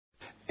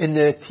In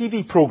the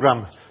TV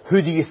programme,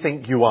 Who Do You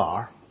Think You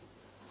Are?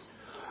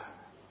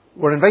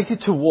 We're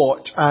invited to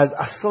watch as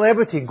a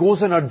celebrity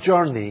goes on a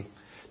journey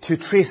to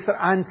trace their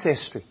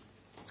ancestry,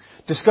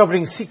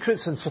 discovering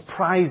secrets and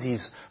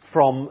surprises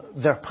from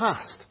their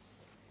past.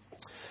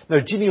 Now,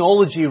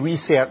 genealogy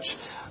research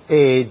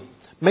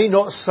might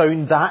not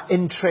sound that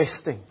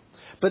interesting,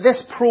 but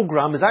this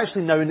programme is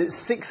actually now in its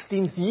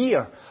 16th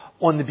year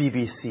on the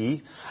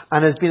BBC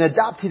and has been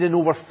adapted in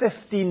over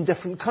 15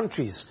 different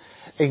countries,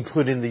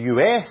 including the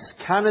US,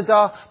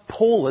 Canada,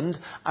 Poland,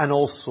 and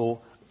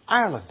also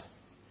Ireland.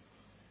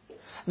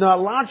 Now,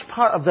 a large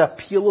part of the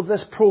appeal of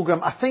this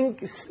programme, I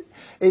think,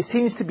 it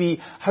seems to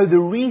be how the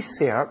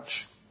research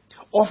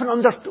often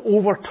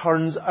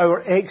overturns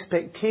our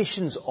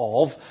expectations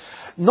of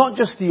not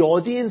just the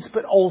audience,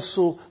 but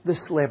also the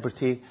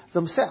celebrity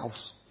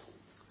themselves.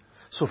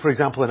 So, for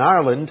example, in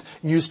Ireland,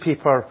 news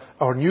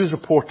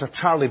reporter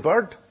Charlie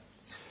Burt,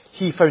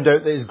 he found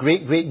out that his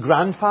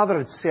great-great-grandfather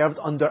had served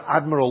under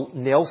Admiral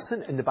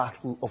Nelson in the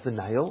Battle of the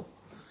Nile.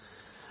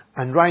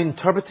 And Ryan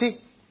Tubridy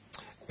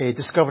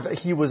discovered that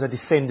he was a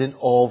descendant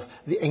of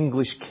the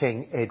English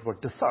King Edward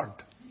III.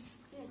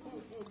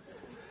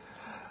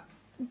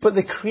 But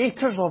the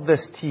creators of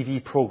this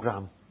TV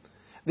programme,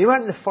 they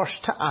weren't the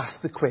first to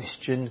ask the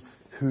question,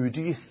 who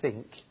do you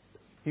think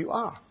you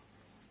are?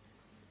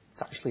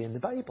 It's actually in the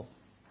Bible.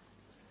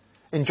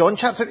 In John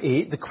chapter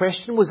 8, the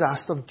question was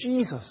asked of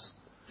Jesus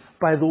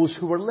by those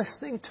who were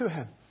listening to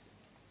him.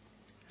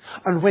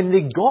 And when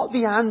they got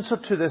the answer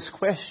to this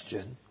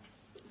question,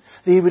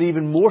 they were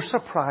even more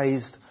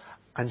surprised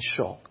and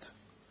shocked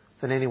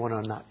than anyone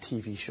on that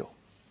TV show.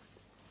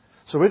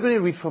 So we're going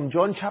to read from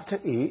John chapter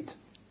 8.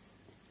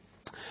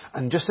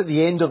 And just at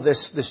the end of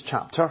this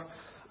chapter,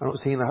 I know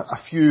it's taken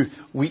a few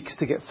weeks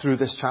to get through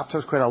this chapter.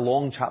 It's quite a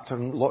long chapter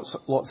and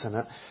lots in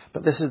it.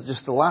 But this is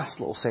just the last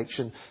little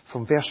section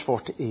from verse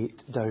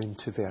 48 down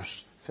to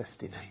verse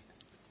 59.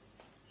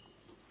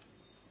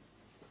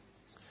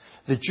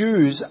 The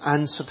Jews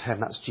answered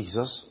him, that's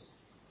Jesus,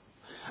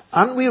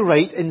 "Aren't we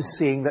right in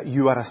saying that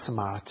you are a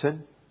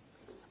Samaritan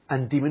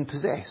and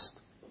demon-possessed?"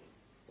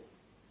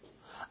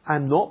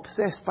 "I'm not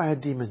possessed by a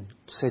demon,"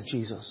 said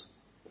Jesus,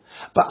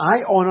 "but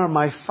I honour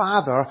my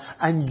Father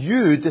and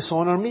you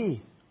dishonour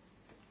me.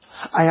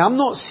 I am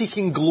not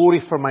seeking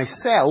glory for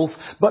myself,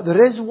 but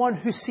there is one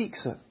who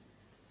seeks it,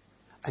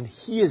 and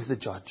he is the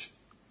judge.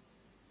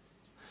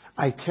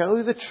 I tell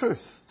you the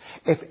truth,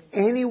 if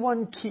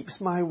anyone keeps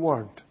my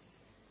word,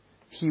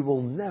 he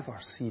will never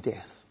see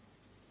death."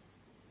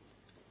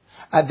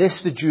 At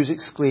this the Jews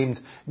exclaimed,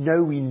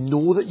 "Now we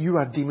know that you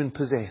are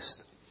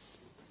demon-possessed.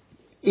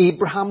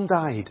 Abraham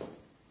died,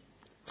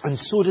 and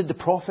so did the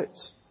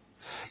prophets.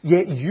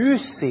 Yet you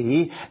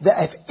say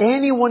that if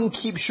anyone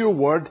keeps your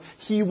word,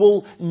 he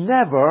will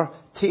never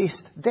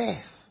taste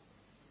death.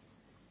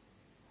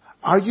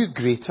 Are you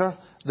greater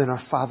than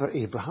our father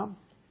Abraham?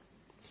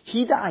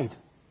 He died,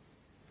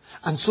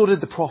 and so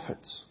did the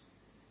prophets.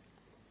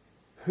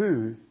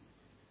 Who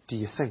do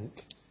you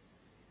think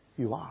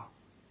you are?"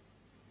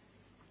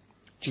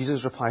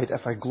 Jesus replied,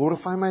 "If I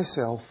glorify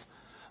myself,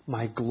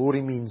 my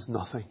glory means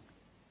nothing.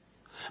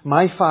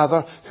 My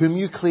Father, whom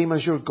you claim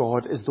as your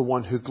God, is the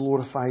one who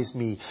glorifies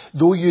me.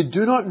 Though you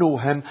do not know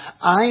him,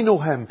 I know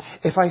him.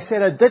 If I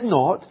said I did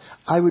not,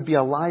 I would be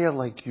a liar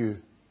like you.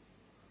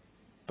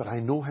 But I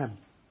know him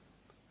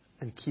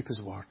and keep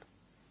his word.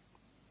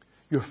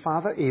 Your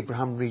father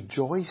Abraham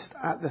rejoiced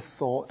at the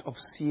thought of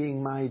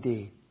seeing my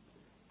day.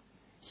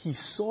 He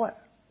saw it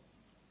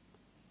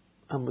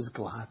and was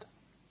glad."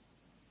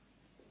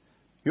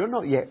 "You're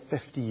not yet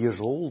 50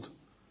 years old,"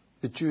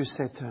 the Jews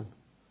said to him,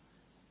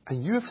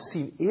 "and you have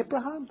seen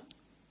Abraham?"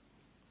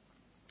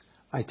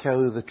 "I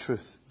tell you the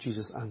truth,"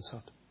 Jesus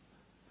answered.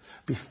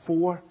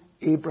 "Before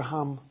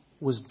Abraham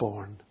was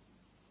born,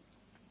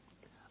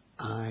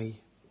 I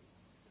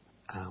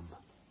am."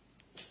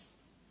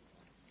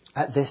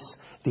 At this,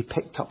 they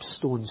picked up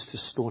stones to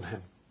stone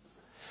him.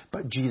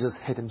 But Jesus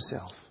hid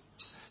himself,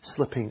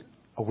 slipping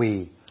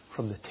away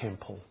from the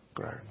temple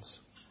grounds.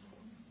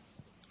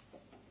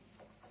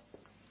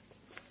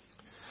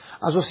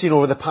 As we've seen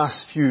over the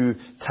past few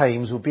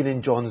times we've been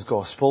in John's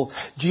Gospel,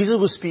 Jesus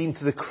was speaking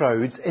to the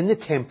crowds in the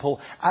temple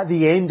at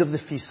the end of the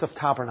Feast of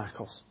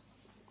Tabernacles.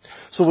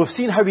 So we've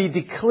seen how he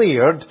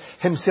declared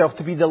himself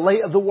to be the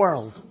light of the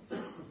world.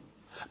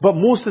 But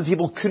most of the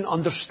people couldn't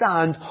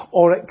understand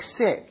or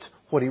accept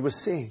what he was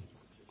saying.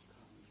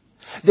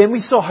 Then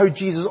we saw how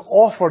Jesus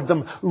offered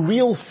them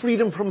real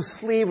freedom from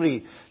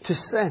slavery to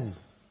sin.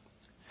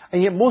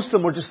 And yet most of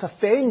them were just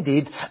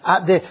offended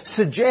at the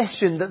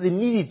suggestion that they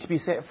needed to be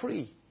set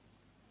free.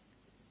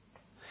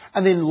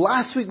 And then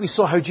last week we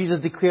saw how Jesus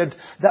declared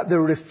that their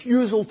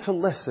refusal to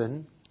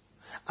listen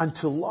and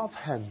to love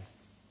him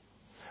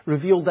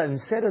revealed that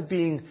instead of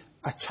being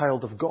a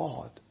child of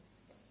God,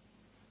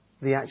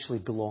 they actually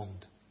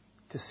belonged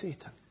to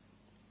Satan.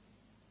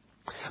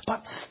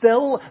 But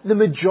still, the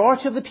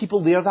majority of the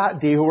people there that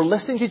day who were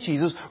listening to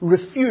Jesus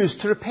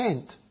refused to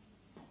repent.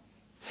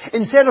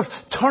 Instead of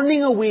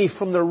turning away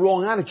from their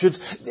wrong attitudes,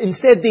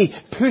 instead they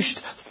pushed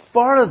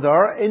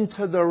further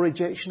into their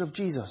rejection of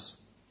Jesus.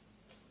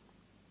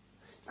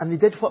 And they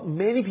did what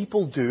many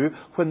people do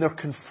when they're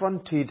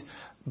confronted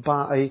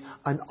by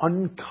an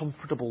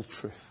uncomfortable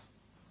truth.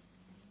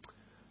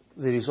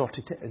 They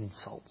resorted to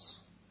insults.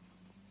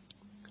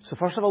 So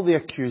first of all, they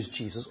accused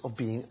Jesus of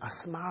being a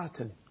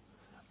Samaritan.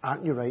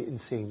 Aren't you right in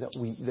saying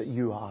that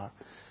you are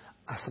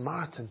a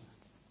Samaritan?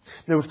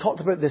 Now, we've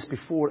talked about this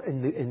before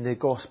in the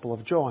Gospel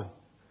of John.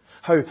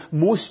 How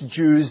most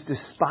Jews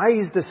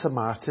despised the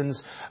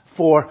Samaritans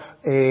for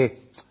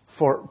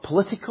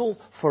political,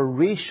 for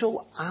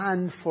racial,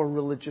 and for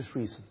religious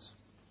reasons.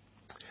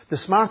 The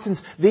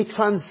Samaritans, they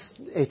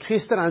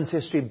traced their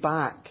ancestry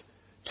back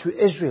to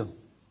Israel.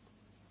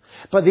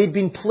 But they'd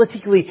been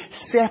politically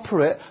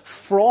separate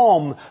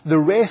from the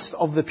rest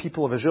of the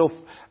people of Israel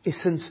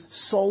since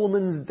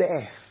Solomon's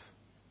death,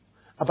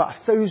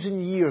 about 1,000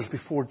 years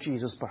before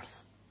Jesus' birth.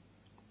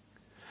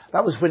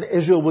 That was when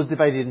Israel was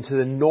divided into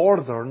the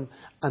northern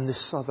and the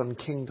southern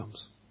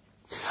kingdoms.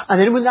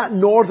 And then when that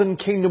northern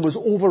kingdom was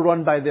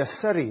overrun by the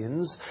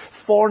Assyrians,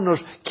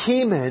 foreigners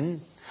came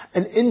in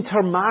and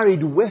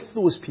intermarried with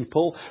those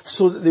people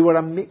so that they were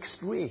a mixed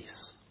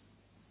race.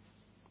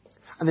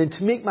 And then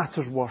to make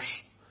matters worse,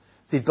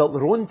 they built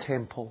their own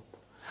temple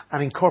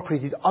and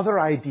incorporated other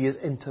ideas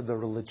into their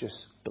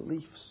religious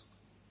beliefs.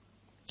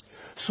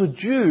 So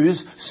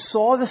Jews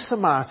saw the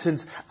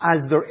Samaritans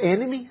as their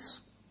enemies,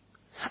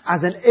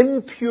 as an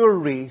impure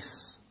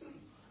race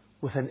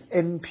with an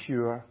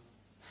impure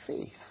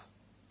faith.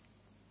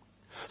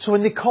 So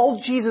when they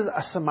called Jesus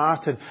a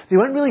Samaritan, they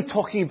weren't really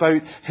talking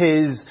about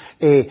his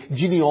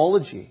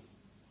genealogy.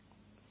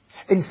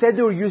 Instead,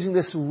 they were using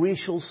this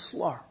racial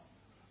slur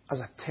as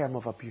a term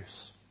of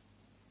abuse.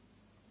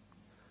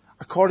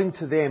 According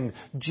to them,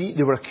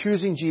 they were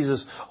accusing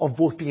Jesus of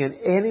both being an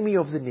enemy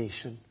of the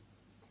nation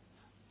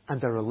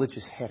and a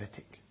religious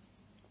heretic.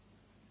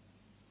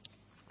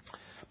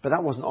 But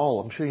that wasn't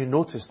all. I'm sure you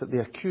noticed that they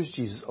accused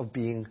Jesus of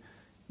being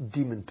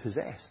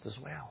demon-possessed as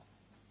well.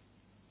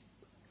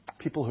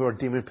 People who are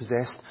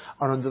demon-possessed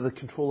are under the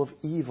control of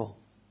evil.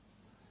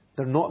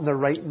 They're not in their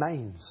right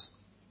minds.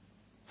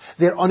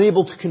 They're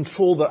unable to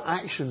control their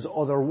actions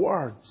or their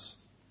words.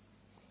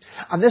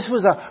 And this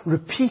was a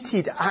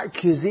repeated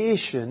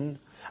accusation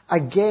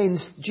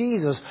against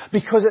Jesus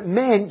because it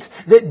meant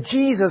that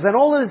Jesus and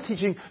all of his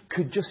teaching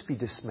could just be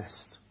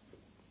dismissed.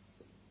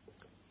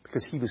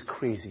 Because he was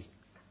crazy.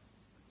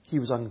 He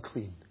was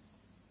unclean.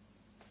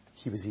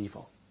 He was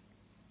evil.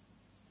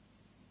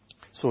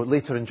 So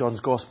later in John's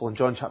Gospel, in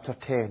John chapter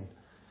 10,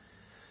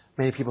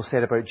 many people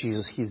said about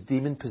Jesus, he's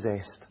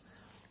demon-possessed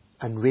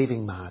and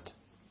raving mad.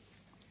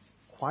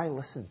 Why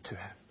listen to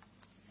him?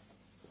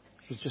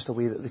 He's just a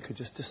way that they could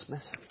just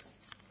dismiss him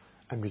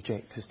and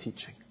reject his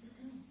teaching.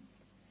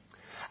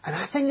 And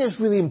I think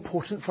it's really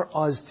important for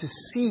us to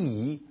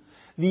see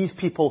these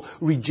people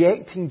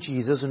rejecting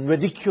Jesus and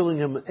ridiculing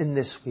him in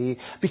this way,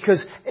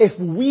 because if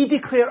we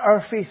declare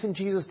our faith in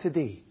Jesus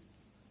today,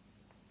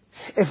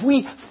 if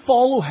we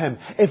follow him,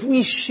 if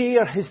we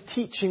share his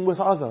teaching with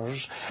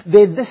others,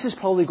 then this is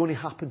probably going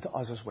to happen to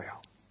us as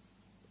well.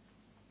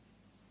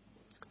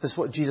 This is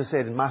what Jesus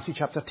said in Matthew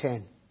chapter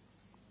 10.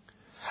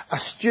 A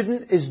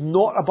student is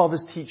not above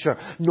his teacher,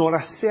 nor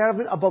a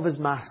servant above his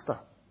master.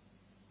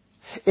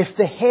 If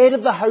the head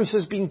of the house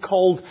has been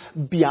called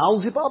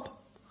Beelzebub,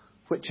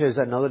 which is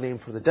another name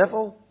for the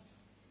devil,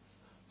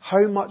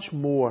 how much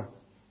more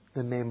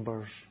the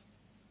members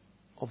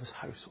of his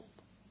household?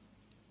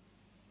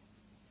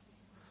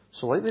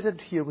 So like they did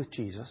here with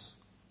Jesus,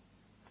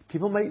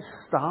 people might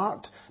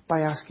start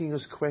by asking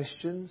us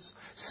questions,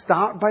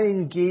 start by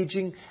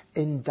engaging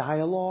in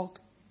dialogue.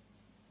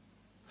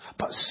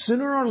 But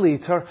sooner or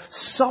later,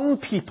 some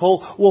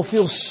people will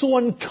feel so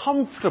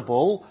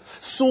uncomfortable,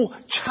 so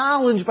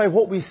challenged by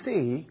what we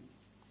say,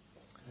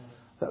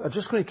 that they're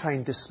just going to try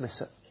and dismiss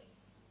it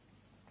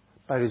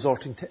by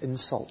resorting to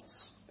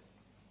insults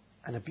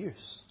and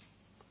abuse.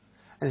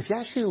 And if you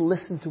actually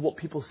listen to what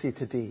people say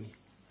today,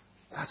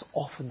 that's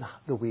often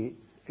the way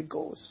it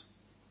goes.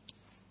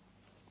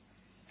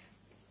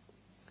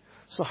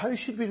 So how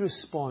should we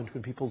respond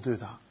when people do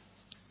that?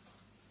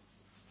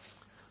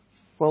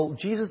 Well,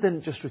 Jesus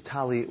didn't just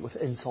retaliate with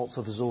insults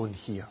of his own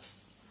here.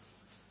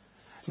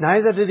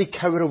 Neither did he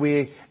cower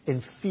away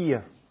in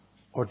fear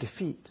or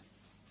defeat.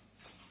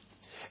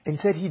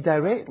 Instead, he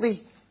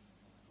directly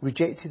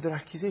rejected their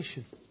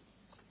accusation.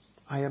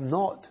 I am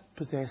not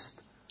possessed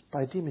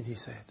by a demon, he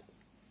said.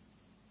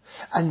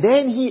 And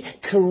then he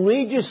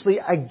courageously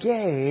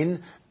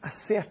again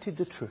asserted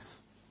the truth.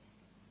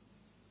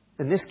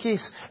 In this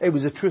case, it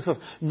was the truth of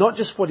not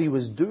just what he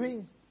was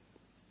doing,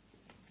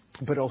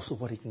 but also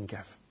what he can give.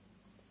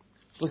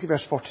 Look at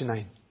verse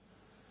 49.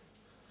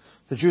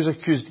 The Jews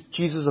accused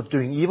Jesus of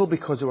doing evil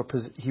because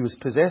he was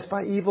possessed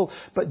by evil.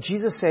 But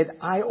Jesus said,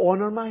 I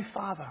honor my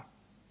Father,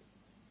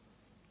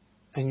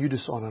 and you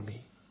dishonor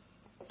me.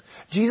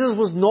 Jesus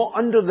was not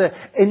under the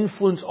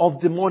influence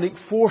of demonic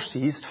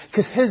forces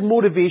because his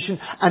motivation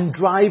and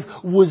drive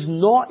was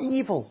not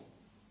evil.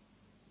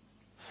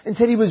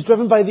 Instead, he was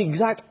driven by the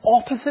exact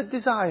opposite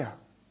desire.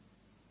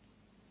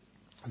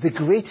 the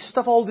greatest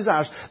of all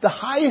desires, the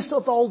highest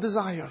of all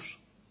desires,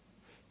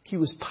 he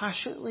was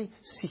passionately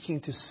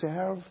seeking to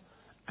serve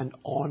and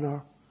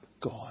honour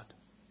God,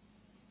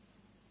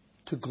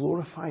 to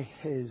glorify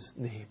his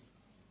name.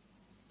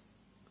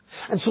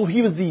 And so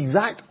he was the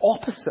exact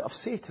opposite of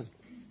Satan.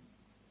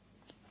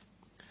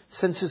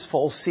 Since his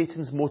fall,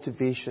 Satan's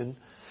motivation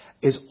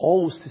is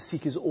always to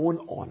seek his own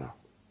honour.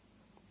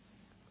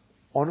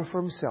 Honour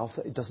for himself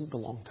that it doesn't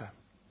belong to him.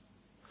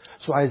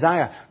 So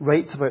Isaiah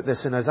writes about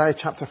this in Isaiah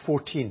chapter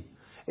 14.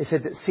 It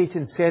said that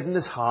Satan said in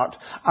his heart,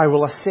 I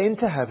will ascend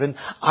to heaven,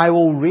 I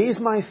will raise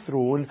my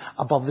throne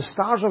above the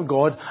stars of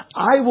God,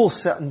 I will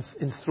sit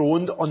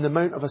enthroned on the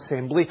mount of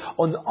assembly,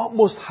 on the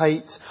utmost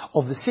heights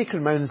of the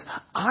sacred mountains,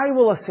 I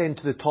will ascend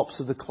to the tops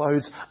of the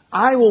clouds,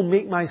 I will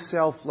make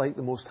myself like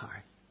the Most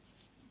High.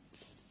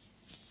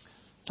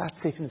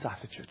 That's Satan's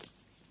attitude.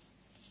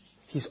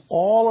 He's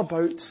all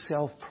about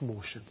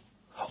self-promotion.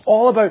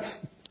 All about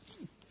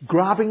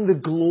grabbing the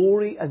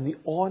glory and the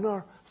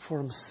honour for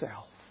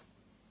himself.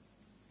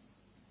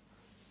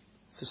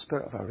 It's the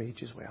spirit of our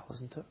age as well,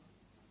 isn't it?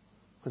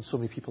 When so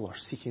many people are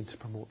seeking to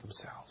promote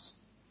themselves.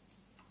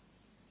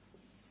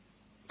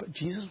 But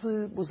Jesus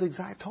was the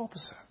exact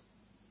opposite.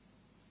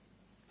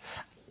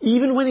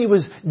 Even when he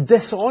was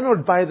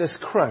dishonoured by this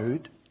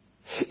crowd,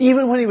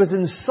 even when he was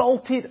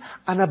insulted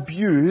and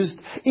abused,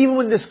 even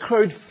when this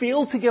crowd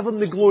failed to give him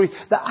the glory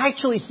that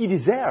actually he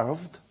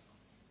deserved,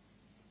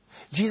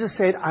 Jesus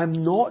said,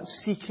 I'm not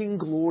seeking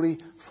glory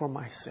for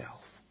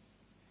myself.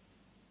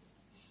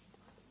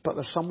 But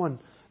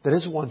there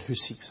is one who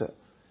seeks it,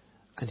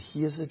 and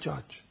he is the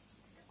judge.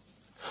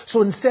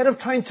 So instead of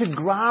trying to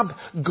grab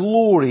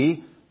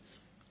glory,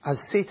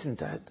 as Satan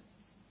did,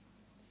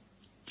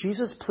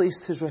 Jesus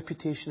placed his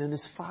reputation in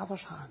his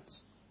Father's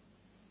hands.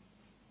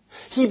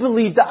 He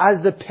believed that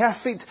as the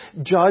perfect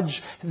judge,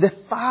 the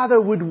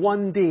Father would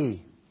one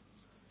day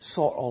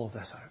sort all of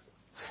this out.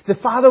 The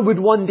Father would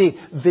one day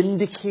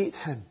vindicate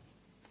him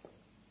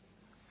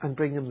and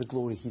bring him the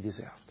glory he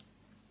deserved.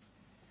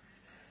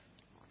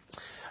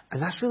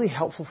 And that's really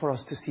helpful for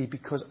us to see,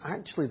 because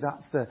actually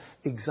that's the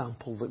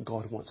example that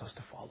God wants us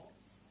to follow.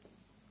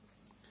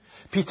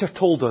 Peter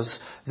told us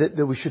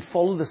that we should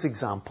follow this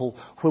example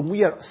when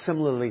we are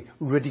similarly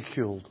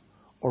ridiculed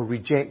or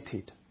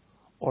rejected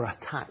or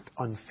attacked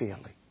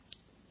unfairly.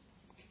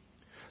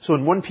 So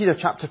in 1 Peter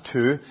chapter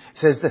 2, it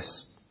says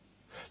this,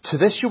 to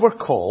this you were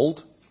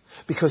called,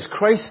 because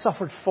Christ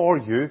suffered for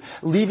you,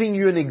 leaving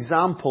you an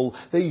example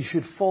that you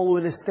should follow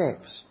in his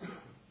steps.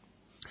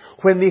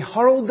 When they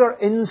hurled their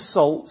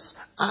insults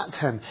at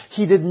him,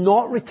 he did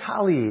not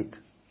retaliate.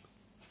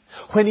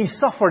 When he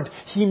suffered,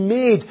 he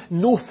made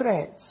no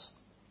threats.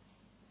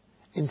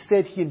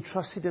 Instead, he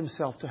entrusted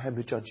himself to him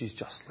who judges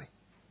justly.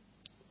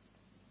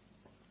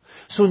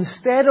 So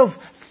instead of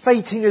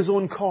fighting his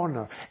own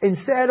corner,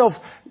 instead of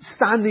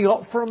standing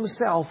up for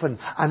himself and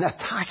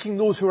attacking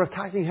those who are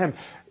attacking him,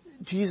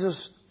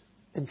 Jesus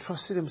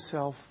entrusted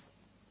himself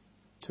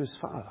to his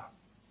Father.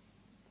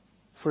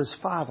 For his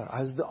Father,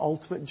 as the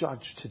ultimate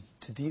judge,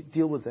 to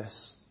deal with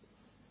this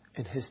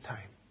in his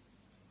time.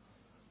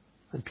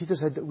 And Peter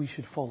said that we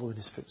should follow in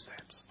his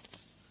footsteps.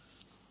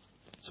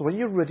 So when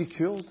you're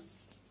ridiculed,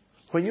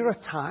 when you're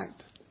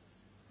attacked,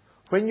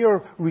 when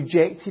you're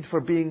rejected for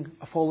being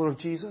a follower of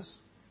Jesus,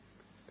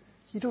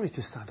 you don't need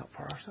to stand up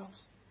for ourselves.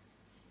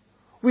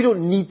 We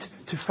don't need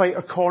to fight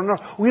our corner.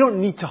 We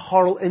don't need to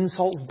hurl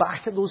insults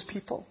back at those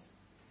people.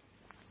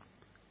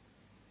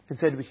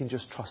 Instead, we can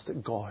just trust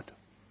that God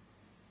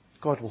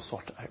will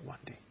sort it out one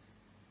day.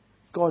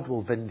 God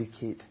will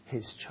vindicate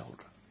his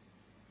children.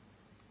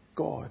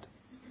 God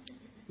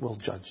will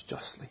judge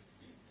justly.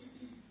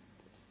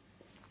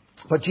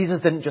 But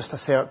Jesus didn't just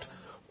assert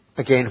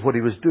again what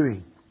he was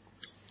doing.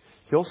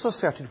 He also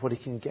asserted what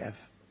he can give.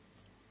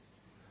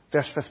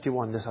 Verse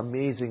 51, this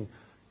amazing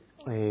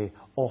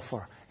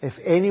offer. If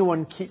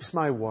anyone keeps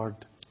my word,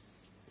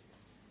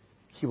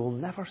 he will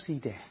never see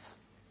death.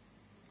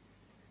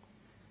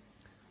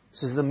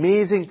 This is the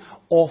amazing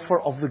offer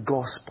of the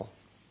gospel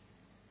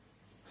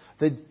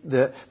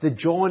that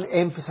John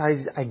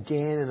emphasizes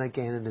again and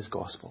again in his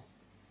gospel.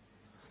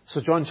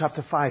 So John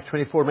chapter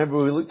 5:24,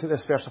 remember we looked at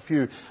this verse a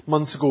few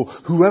months ago.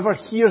 Whoever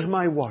hears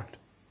my word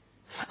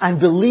and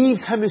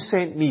believes him who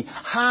sent me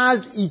has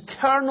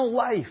eternal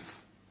life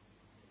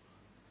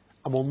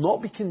and will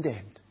not be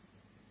condemned,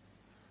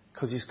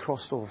 because he's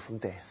crossed over from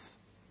death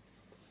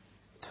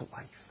to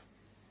life.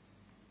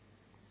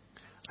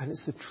 And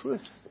it's the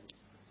truth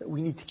that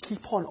we need to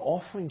keep on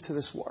offering to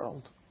this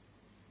world.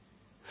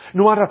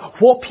 No matter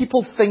what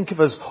people think of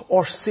us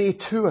or say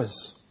to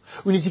us,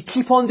 we need to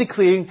keep on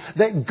declaring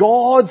that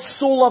God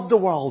so loved the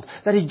world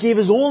that he gave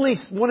his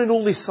one and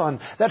only Son,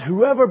 that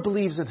whoever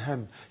believes in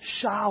him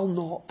shall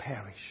not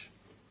perish,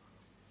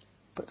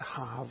 but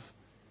have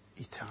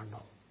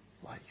eternal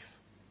life.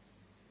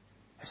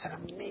 It's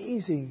an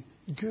amazing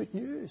good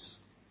news.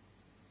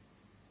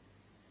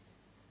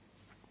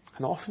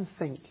 And I often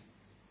think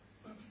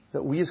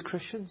that we as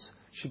Christians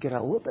should get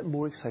a little bit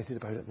more excited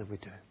about it than we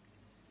do.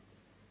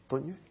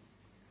 Don't you?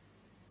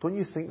 Don't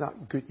you think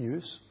that good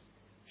news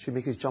should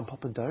make us jump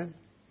up and down.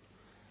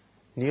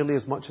 Nearly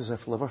as much as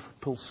if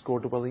Liverpool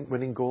scored a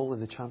winning goal in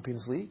the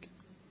Champions League.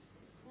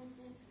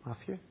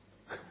 Matthew?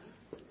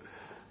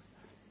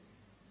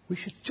 We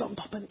should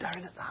jump up and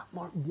down at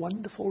that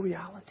wonderful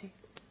reality.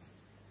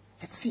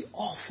 It's the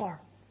offer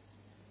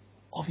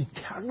of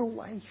eternal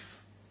life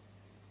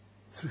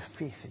through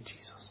faith in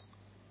Jesus.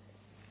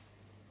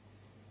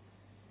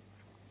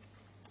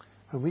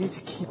 And we need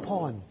to keep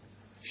on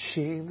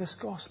sharing this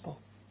gospel.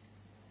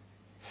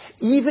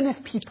 Even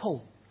if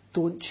people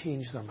don't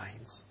change their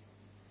minds.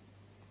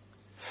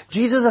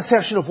 Jesus'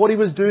 assertion of what he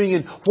was doing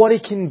and what he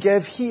can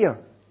give here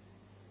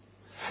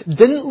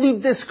didn't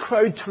lead this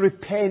crowd to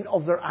repent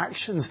of their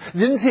actions. They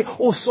didn't say,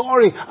 oh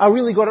sorry, I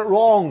really got it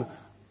wrong,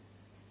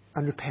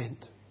 and repent.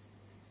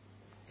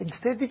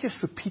 Instead they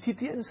just repeated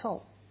the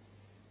insult.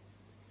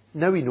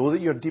 Now we know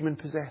that you're demon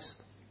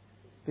possessed,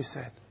 they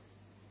said.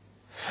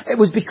 It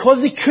was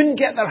because they couldn't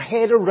get their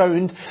head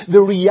around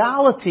the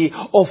reality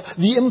of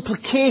the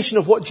implication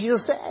of what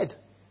Jesus said.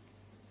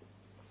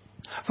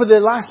 For the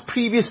last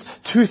previous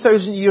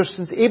 2,000 years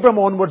since Abraham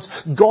onwards,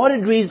 God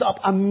had raised up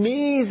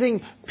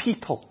amazing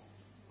people,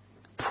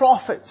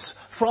 prophets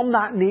from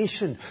that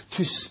nation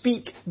to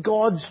speak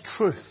God's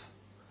truth,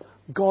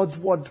 God's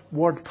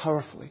word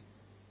powerfully.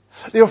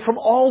 They were from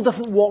all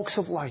different walks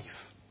of life.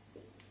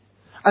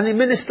 And they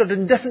ministered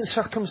in different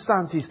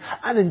circumstances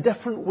and in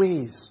different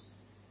ways.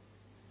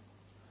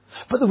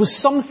 But there was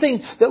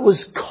something that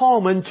was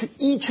common to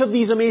each of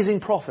these amazing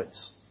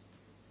prophets.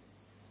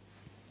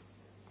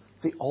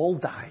 They all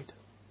died.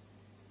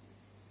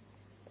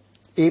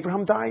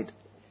 Abraham died,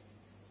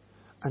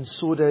 and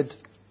so did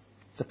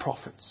the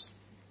prophets.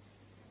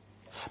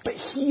 But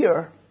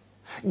here,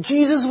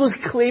 Jesus was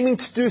claiming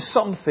to do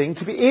something,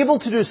 to be able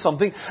to do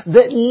something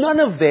that none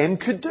of them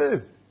could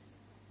do.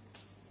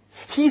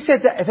 He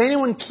said that if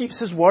anyone keeps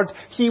his word,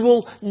 he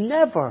will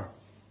never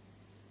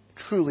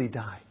truly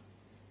die.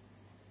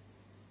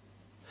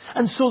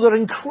 And so their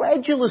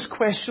incredulous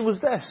question was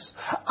this: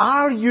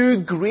 are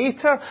you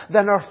greater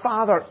than our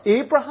father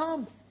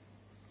Abraham?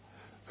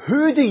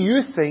 Who do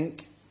you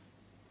think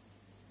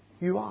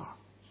you are?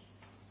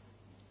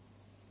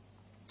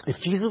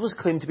 If Jesus was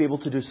claimed to be able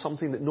to do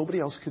something that nobody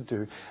else could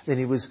do, then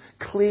he was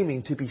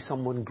claiming to be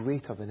someone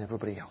greater than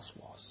everybody else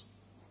was.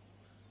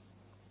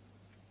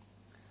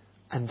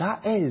 And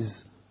that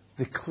is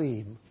the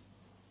claim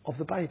of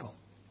the Bible.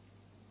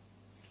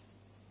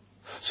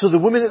 So the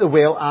woman at the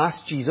well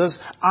asked Jesus,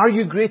 are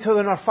you greater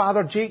than our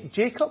father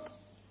Jacob?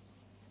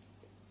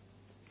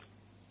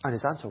 And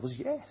his answer was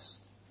yes.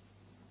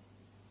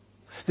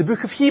 The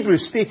book of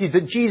Hebrews stated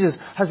that Jesus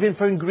has been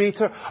found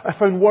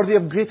worthy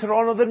of greater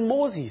honour than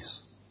Moses.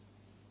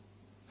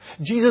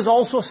 Jesus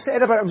also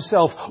said about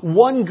himself,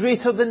 one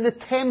greater than the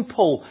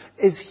temple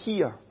is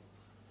here.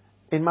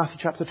 In Matthew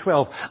chapter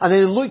 12. And then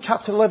in Luke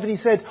chapter 11 he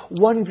said,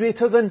 one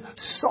greater than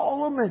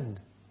Solomon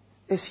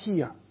is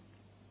here.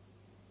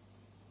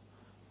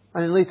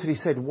 And then later he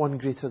said, one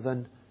greater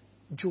than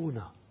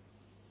Jonah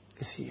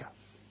is here.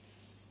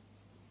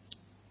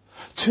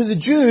 To the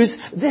Jews,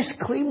 this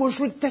claim was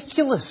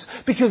ridiculous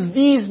because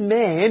these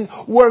men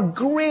were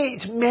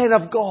great men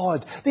of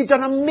God. They'd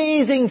done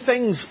amazing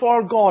things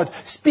for God,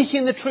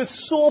 speaking the truth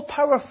so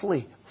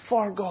powerfully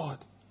for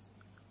God.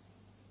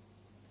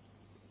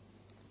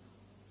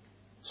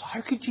 So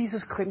how could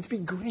Jesus claim to be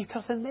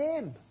greater than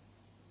them?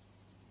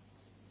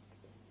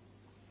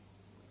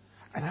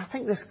 And I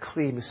think this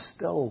claim is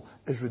still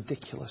as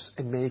ridiculous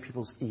in many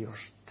people's ears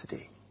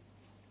today.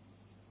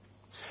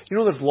 You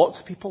know, there's lots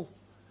of people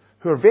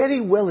who are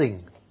very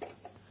willing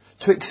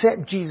to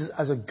accept Jesus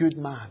as a good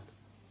man,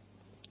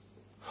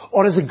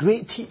 or as a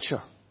great teacher,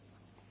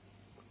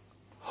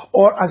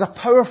 or as a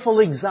powerful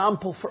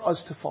example for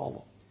us to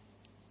follow.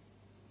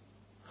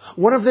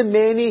 One of the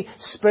many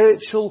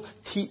spiritual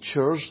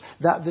teachers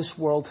that this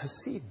world has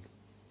seen.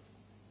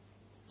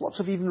 Lots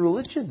of even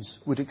religions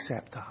would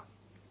accept that.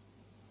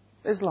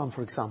 Islam,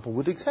 for example,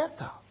 would accept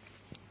that.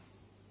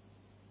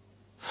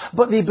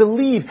 But they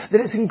believe that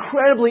it's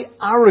incredibly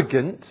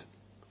arrogant,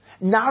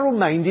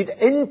 narrow-minded,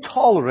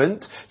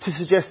 intolerant to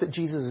suggest that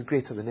Jesus is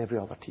greater than every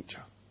other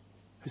teacher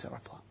who's ever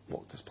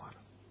walked this planet.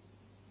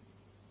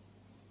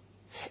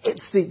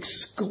 It's the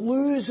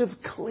exclusive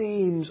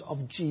claims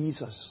of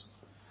Jesus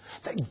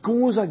that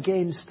goes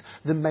against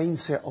the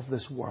mindset of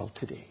this world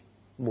today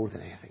more than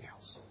anything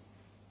else.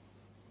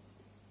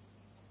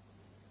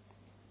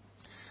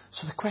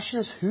 So the question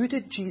is, who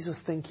did Jesus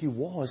think he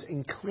was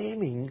in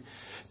claiming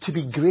to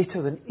be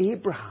greater than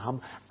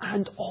Abraham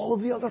and all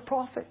of the other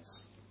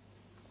prophets?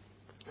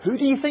 Who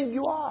do you think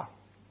you are?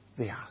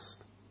 They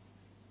asked.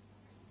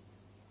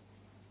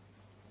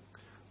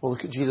 Well,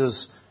 look at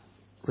Jesus'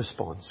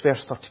 response.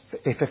 Verse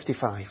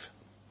 55.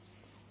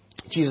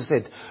 Jesus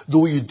said,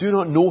 though you do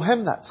not know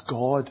him, that's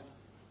God,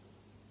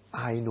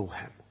 I know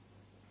him.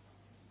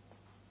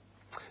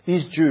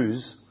 These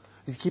Jews,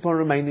 we keep on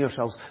reminding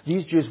ourselves,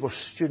 these Jews were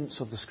students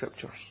of the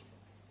Scriptures.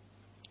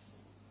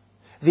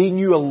 They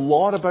knew a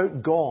lot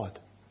about God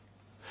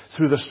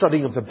through their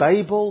studying of the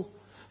Bible,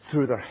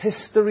 through their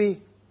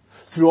history,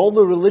 through all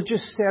the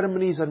religious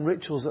ceremonies and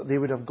rituals that they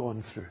would have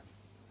gone through.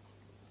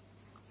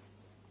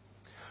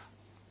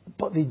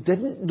 But they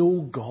didn't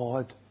know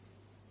God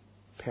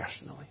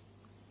personally.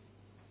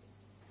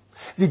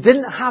 They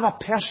didn't have a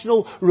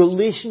personal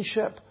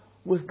relationship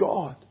with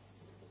God.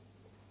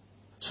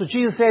 So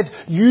Jesus said,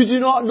 you do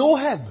not know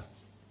Him.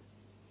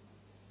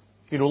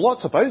 You know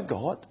lots about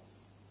God,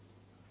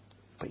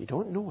 but you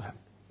don't know Him.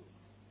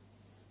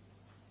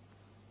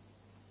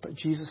 But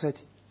Jesus said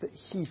that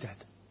He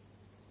did.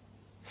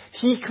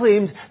 He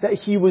claimed that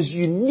He was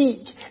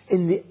unique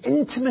in the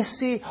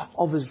intimacy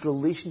of His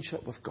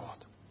relationship with God.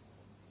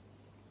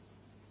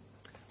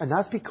 And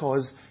that's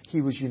because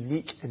He was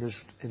unique in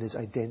His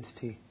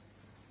identity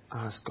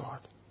as God.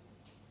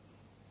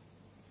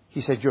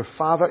 He said, your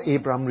father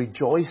Abraham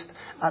rejoiced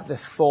at the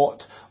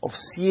thought of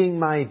seeing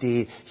my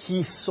day.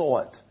 He saw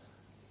it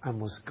and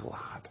was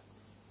glad.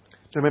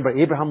 Remember,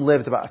 Abraham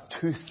lived about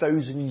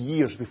 2,000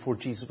 years before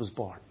Jesus was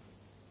born.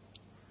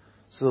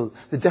 So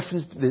the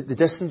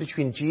distance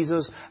between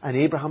Jesus and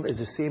Abraham is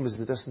the same as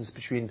the distance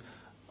between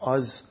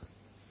us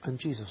and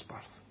Jesus'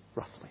 birth,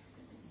 roughly.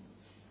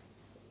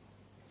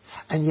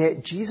 And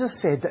yet Jesus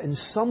said that in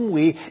some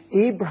way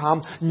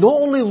Abraham not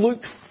only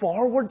looked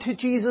forward to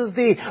Jesus'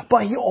 day,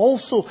 but he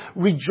also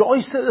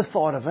rejoiced at the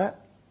thought of it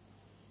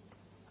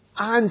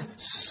and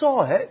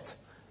saw it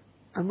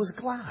and was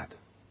glad.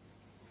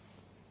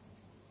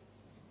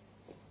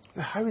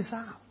 Now, how is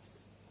that?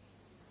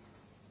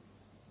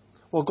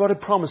 Well, God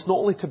had promised not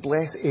only to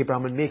bless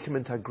Abraham and make him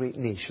into a great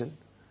nation,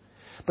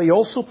 but He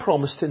also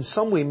promised to in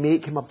some way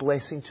make him a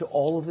blessing to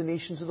all of the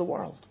nations of the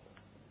world.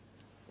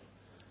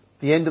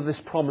 The end of this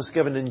promise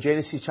given in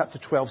Genesis chapter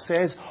 12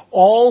 says,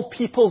 all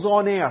peoples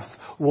on earth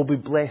will be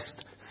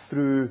blessed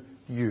through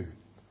you.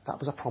 That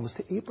was a promise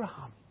to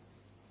Abraham.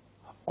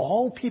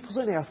 All peoples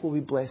on earth will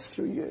be blessed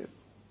through you.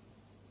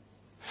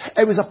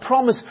 It was a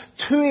promise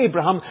to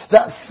Abraham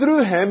that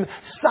through him,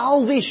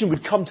 salvation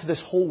would come to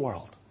this whole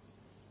world.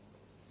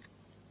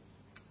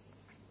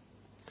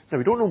 Now,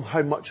 we don't know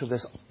how much of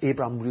this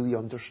Abraham really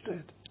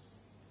understood.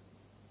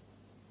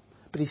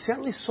 But he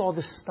certainly saw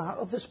the start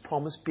of this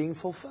promise being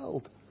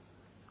fulfilled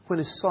when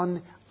his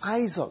son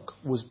Isaac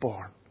was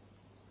born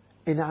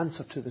in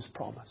answer to this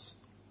promise.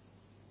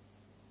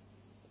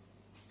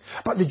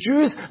 But the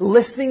Jews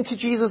listening to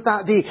Jesus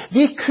that day,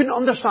 they couldn't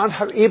understand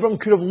how Abraham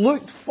could have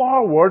looked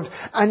forward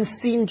and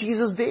seen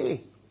Jesus'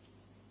 day.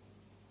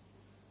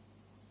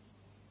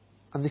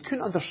 And they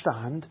couldn't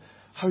understand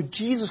how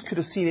Jesus could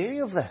have seen any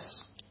of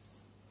this,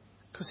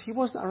 because he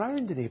wasn't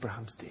around in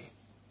Abraham's day.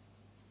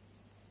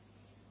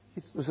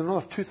 It was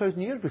another 2,000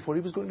 years before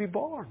he was going to be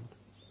born.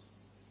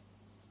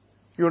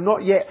 You're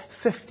not yet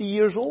 50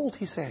 years old,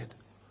 he said,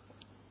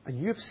 and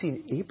you have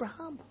seen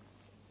Abraham.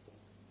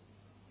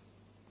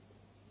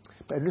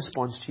 But in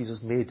response, Jesus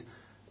made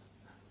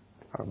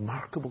a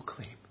remarkable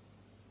claim.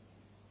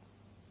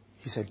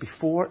 He said,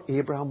 before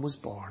Abraham was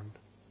born,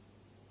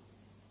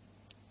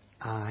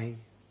 I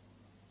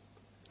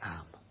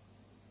am.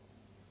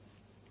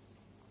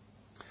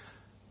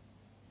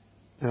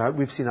 Now,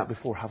 we've seen that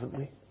before, haven't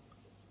we?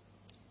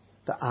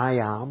 The I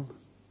am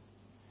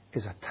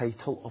is a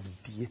title of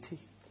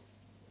deity.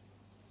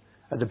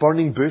 At the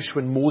burning bush,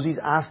 when Moses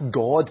asked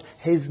God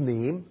his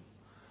name,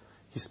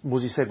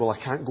 Moses said, well,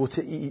 I can't go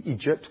to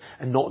Egypt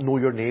and not know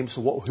your name,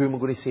 so who am I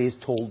going to say has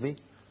told me?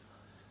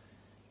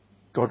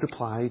 God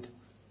replied,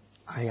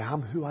 I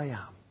am who I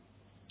am.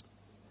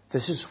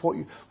 This is what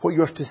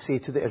you are to say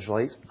to the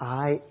Israelites.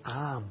 I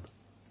am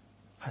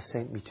has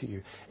sent me to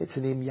you. It's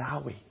the name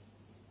Yahweh.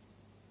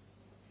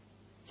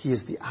 He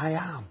is the I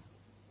am,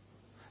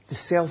 the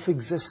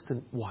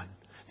self-existent one,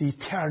 the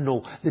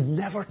eternal, the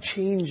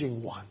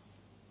never-changing one.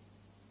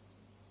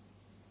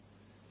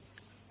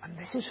 And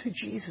this is who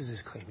Jesus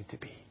is claiming to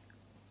be.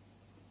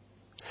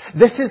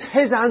 This is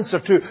His answer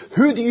to,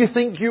 who do you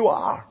think you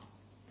are?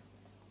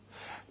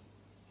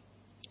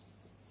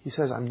 He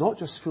says, I'm not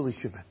just fully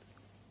human.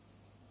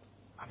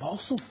 I'm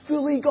also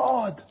fully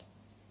God.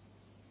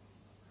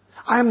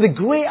 I am the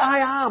great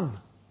I am.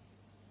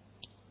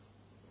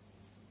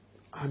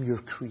 I'm your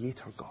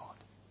Creator God.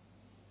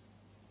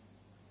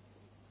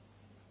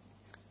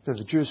 Now,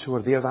 the Jews who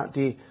were there that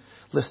day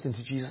listening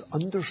to Jesus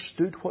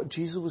understood what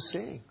Jesus was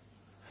saying.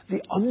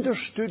 They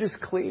understood His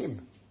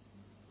claim.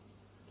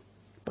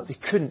 But they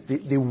couldn't,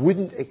 they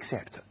wouldn't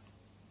accept it.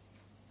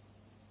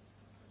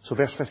 So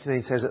verse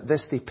 59 says, at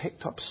this they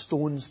picked up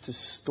stones to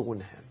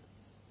stone Him.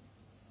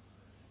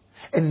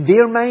 In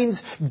their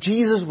minds,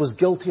 Jesus was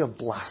guilty of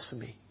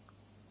blasphemy.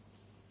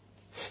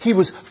 He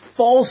was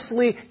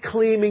falsely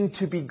claiming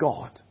to be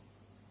God.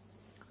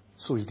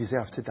 So He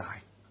deserved to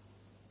die.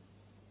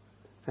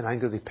 In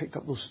anger, they picked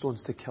up those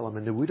stones to kill Him,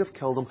 and they would have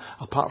killed Him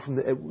apart from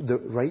the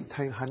right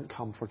time hadn't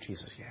come for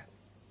Jesus yet.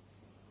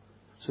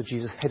 So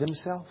Jesus hid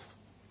Himself,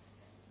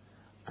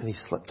 and He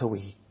slipped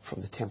away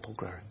from the temple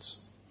grounds.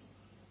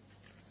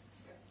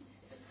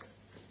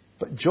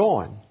 But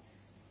John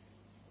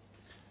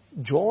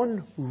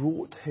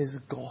wrote his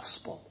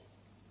gospel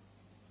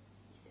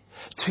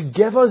to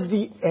give us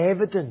the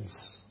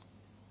evidence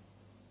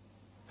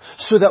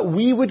so that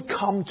we would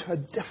come to a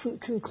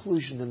different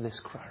conclusion than this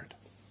crowd.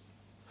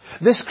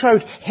 This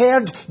crowd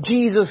heard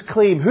Jesus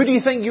claim, "Who do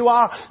you think you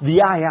are?"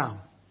 "The I am."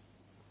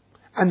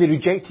 And they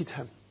rejected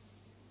him.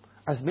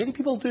 As many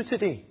people do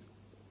today.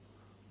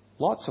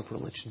 Lots of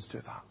religions do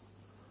that.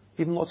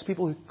 Even lots of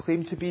people who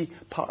claim to be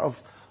part of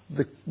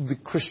the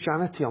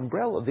Christianity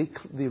umbrella,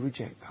 they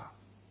reject that.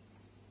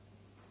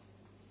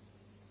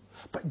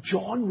 But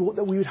John wrote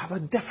that we would have a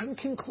different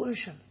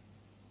conclusion.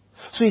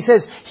 So he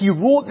says, he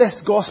wrote this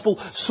gospel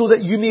so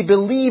that you may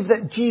believe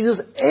that Jesus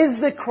is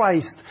the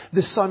Christ,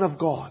 the Son of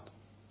God.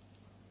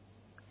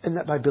 And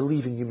that by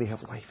believing you may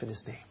have life in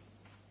his name.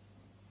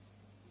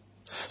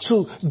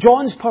 So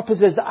John's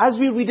purpose is that as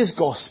we read his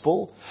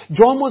gospel,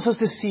 John wants us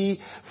to see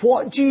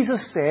what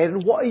Jesus said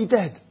and what he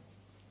did.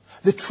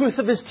 The truth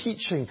of his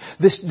teaching,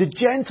 the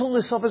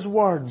gentleness of his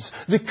words,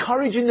 the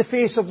courage in the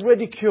face of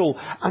ridicule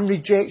and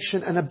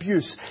rejection and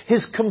abuse,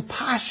 his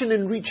compassion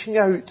in reaching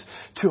out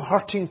to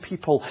hurting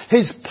people,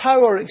 his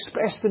power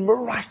expressed in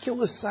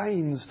miraculous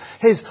signs,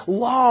 his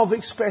love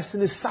expressed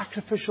in his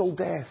sacrificial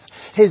death,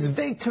 his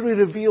victory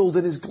revealed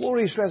in his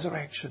glorious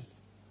resurrection.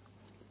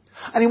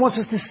 And he wants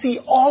us to see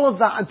all of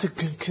that and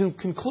to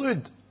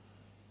conclude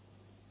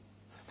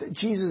that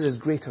Jesus is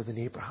greater than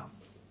Abraham.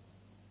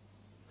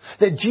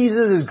 That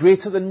Jesus is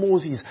greater than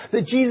Moses.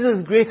 That Jesus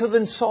is greater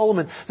than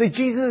Solomon. That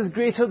Jesus is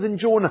greater than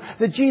Jonah.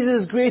 That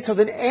Jesus is greater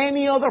than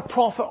any other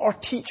prophet or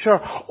teacher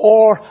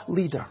or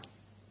leader.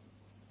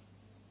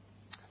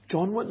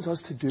 John wants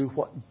us to do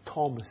what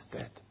Thomas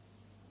did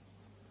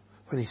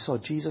when he saw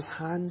Jesus'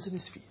 hands and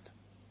his feet.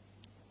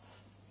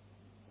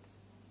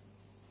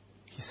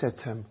 He said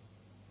to him,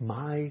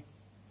 "My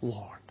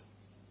Lord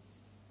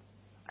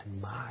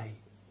and my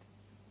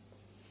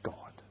God."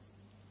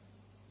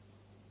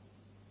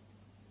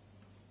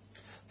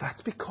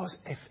 That's because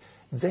if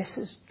this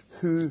is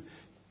who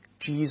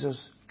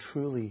Jesus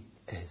truly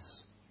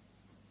is,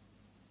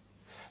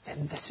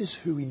 then this is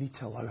who we need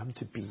to allow him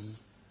to be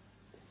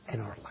in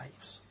our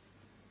lives.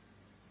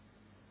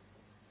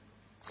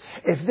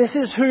 If this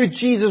is who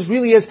Jesus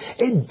really is,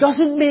 it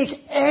doesn't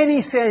make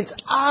any sense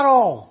at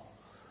all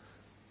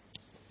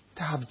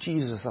to have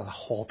Jesus as a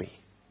hobby.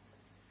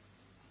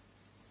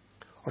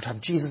 Or to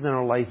have Jesus in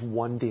our life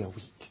one day a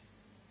week.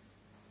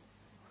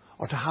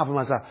 Or to have him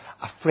as a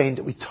friend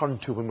that we turn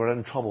to when we're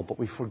in trouble, but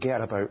we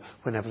forget about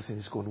when everything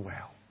is going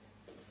well.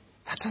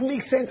 That doesn't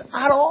make sense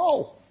at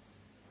all.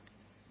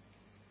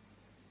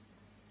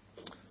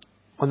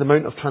 On the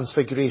Mount of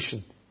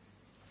Transfiguration,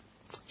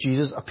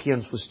 Jesus'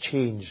 appearance was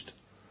changed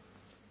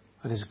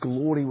and his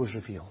glory was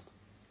revealed.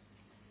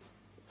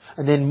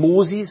 And then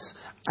Moses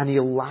and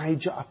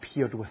Elijah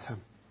appeared with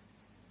him.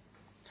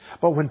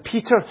 But when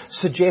Peter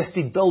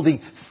suggested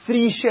building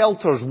 3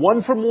 shelters,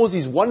 one for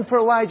Moses, one for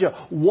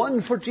Elijah,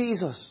 one for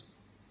Jesus,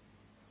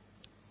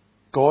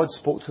 God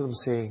spoke to them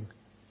saying,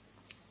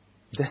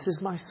 "This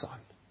is my son,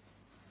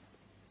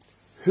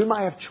 whom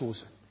I have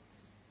chosen.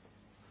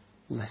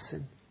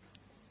 Listen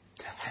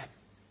to him."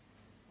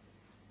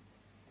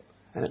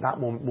 And at that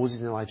moment,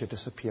 Moses and Elijah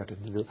disappeared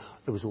and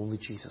there was only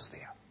Jesus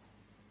there.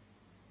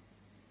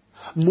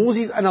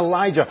 Moses and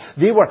Elijah,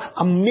 they were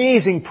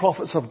amazing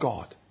prophets of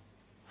God.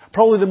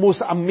 Probably the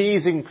most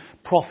amazing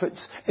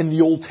prophets in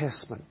the Old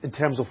Testament in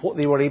terms of what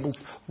they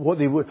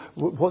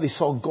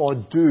saw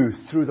God do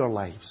through their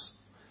lives.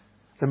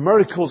 The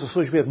miracles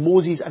associated with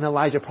Moses and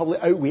Elijah probably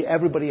outweigh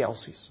everybody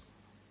else's.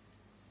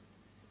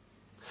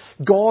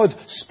 God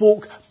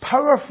spoke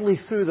powerfully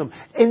through them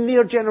in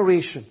their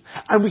generation,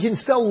 and we can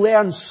still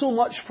learn so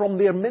much from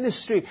their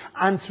ministry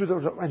and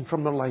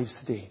from their lives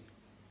today.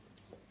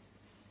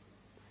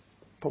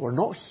 But we're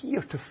not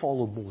here to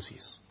follow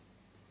Moses.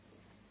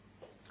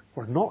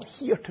 We're not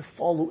here to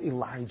follow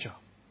Elijah.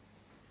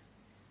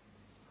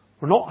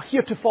 We're not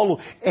here to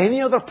follow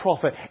any other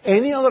prophet,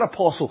 any other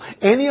apostle,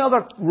 any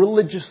other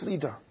religious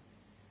leader,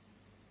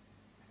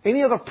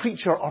 any other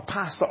preacher or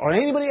pastor or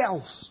anybody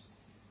else.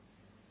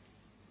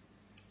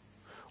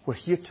 We're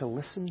here to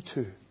listen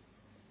to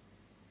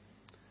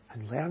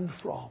and learn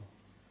from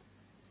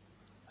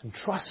and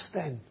trust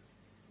in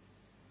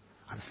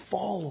and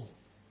follow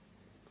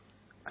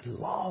and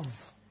love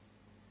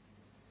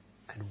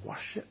and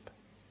worship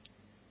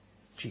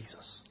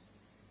Jesus.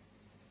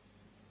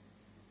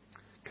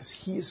 Because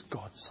he is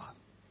God's son.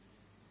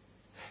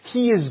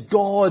 He is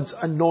God's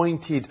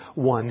anointed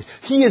one.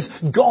 He is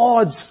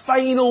God's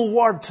final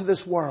word to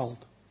this world.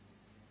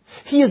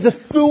 He is the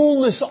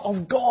fullness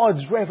of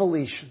God's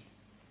revelation.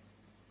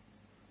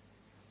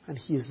 And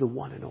he is the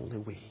one and only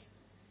way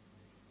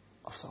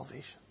of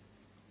salvation.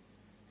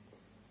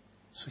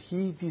 So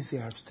he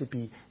deserves to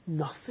be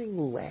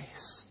nothing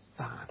less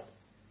than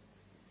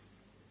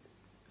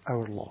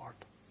our Lord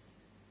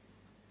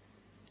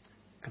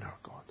and our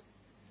God.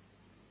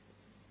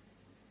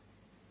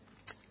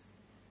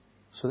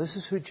 So this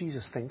is who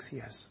Jesus thinks he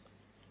is.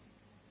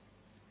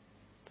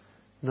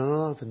 None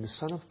other than the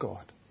Son of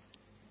God,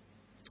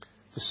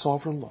 the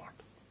Sovereign Lord,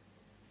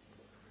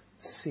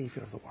 the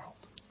Saviour of the world.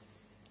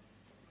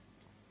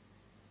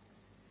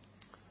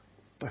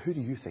 But who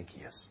do you think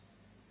he is?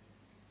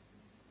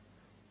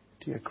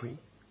 Do you agree?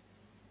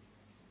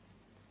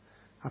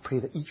 I pray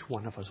that each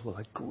one of us will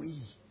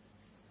agree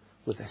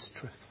with this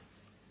truth,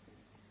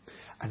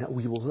 and that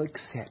we will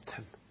accept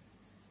him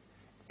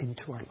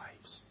into our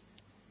lives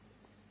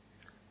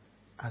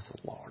as the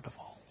Lord of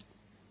all.